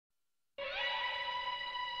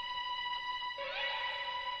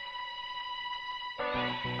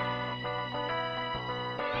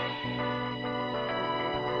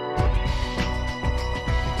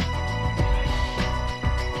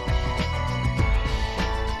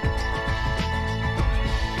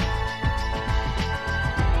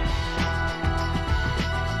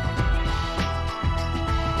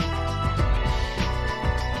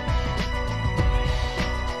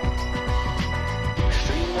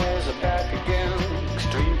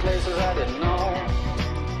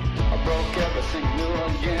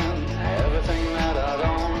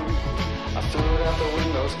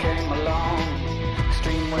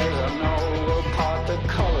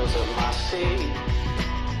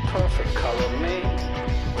Perfect color me.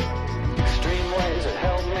 Extreme ways that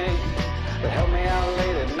held me out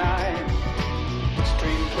late at night.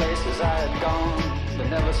 Extreme places I had gone, but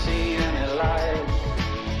never seen any light.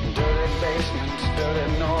 Dirty basements, dirty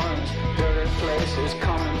noise, dirty places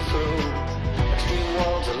coming through. Extreme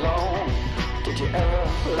worlds alone. Did you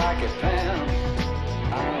ever like it then?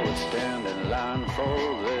 I would stand in line for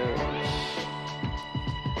this.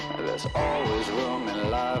 There's always room in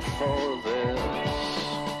life for this.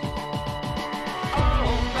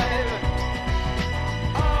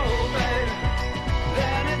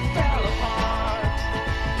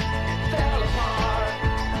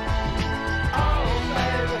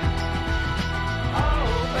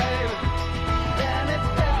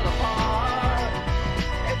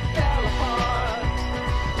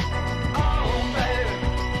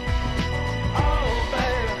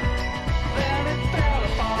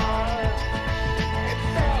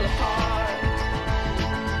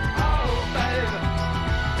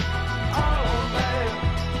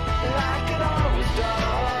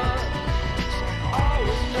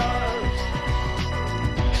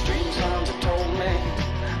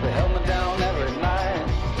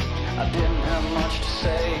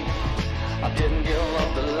 Didn't give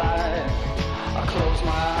up the light. I closed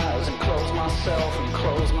my eyes and closed myself and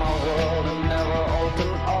closed my world and never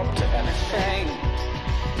opened up to anything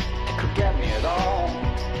that could get me at all.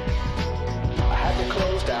 I had to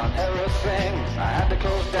close down everything. I had to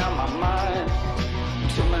close down my mind.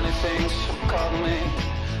 Too many things caught me.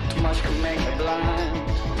 Too much could make me blind.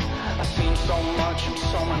 I've seen so much in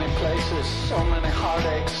so many places, so many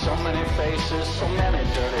heartaches, so many faces, so many